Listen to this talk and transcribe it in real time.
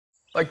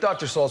Like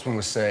Dr. Saltzman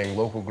was saying,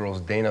 local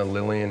girls Dana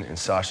Lillian and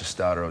Sasha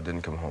Stadero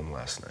didn't come home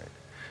last night.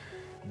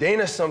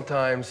 Dana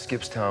sometimes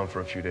skips town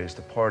for a few days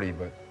to party,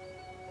 but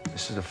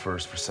this is a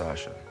first for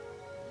Sasha.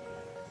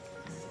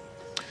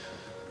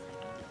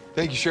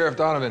 Thank you, Sheriff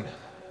Donovan.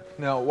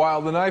 Now,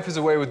 while the knife is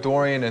away with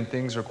Dorian and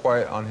things are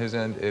quiet on his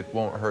end, it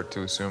won't hurt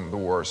to assume the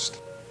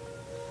worst.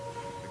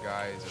 The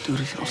guys... Dude,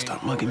 if you don't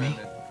stop mugging me.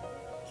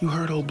 You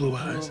heard old Blue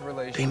Eyes.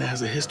 Dana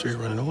has a history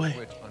of running away.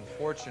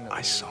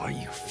 I saw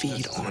you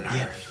feed on her.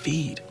 Yeah,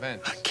 feed,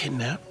 not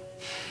kidnap.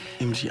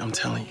 MG, I'm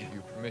telling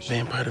you,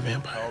 vampire to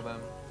vampire.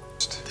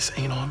 This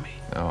ain't on me.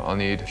 Now, I'll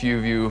need a few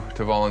of you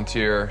to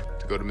volunteer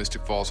to go to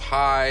Mystic Falls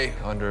High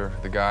under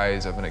the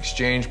guise of an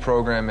exchange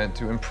program meant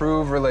to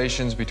improve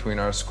relations between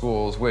our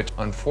schools, which,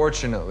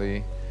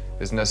 unfortunately,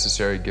 is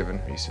necessary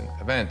given recent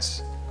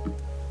events.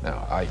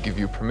 Now, I give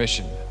you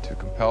permission to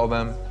compel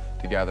them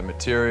to gather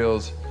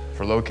materials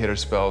for locator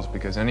spells,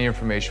 because any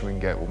information we can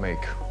get will make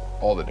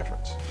all the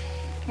difference.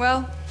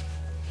 Well,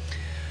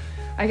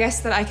 I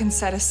guess that I can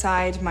set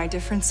aside my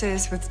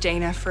differences with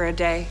Dana for a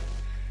day,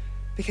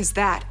 because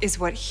that is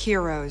what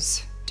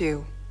heroes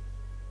do.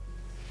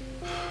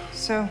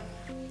 So,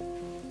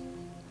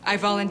 I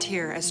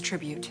volunteer as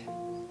tribute.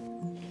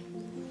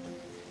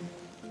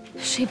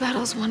 She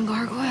battles one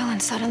gargoyle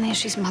and suddenly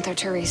she's Mother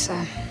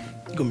Teresa.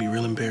 You're gonna be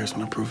real embarrassed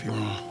when I prove you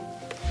wrong.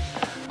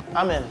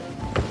 I'm in.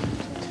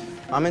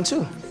 I'm in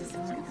too.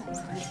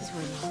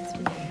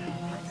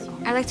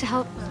 I like to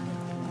help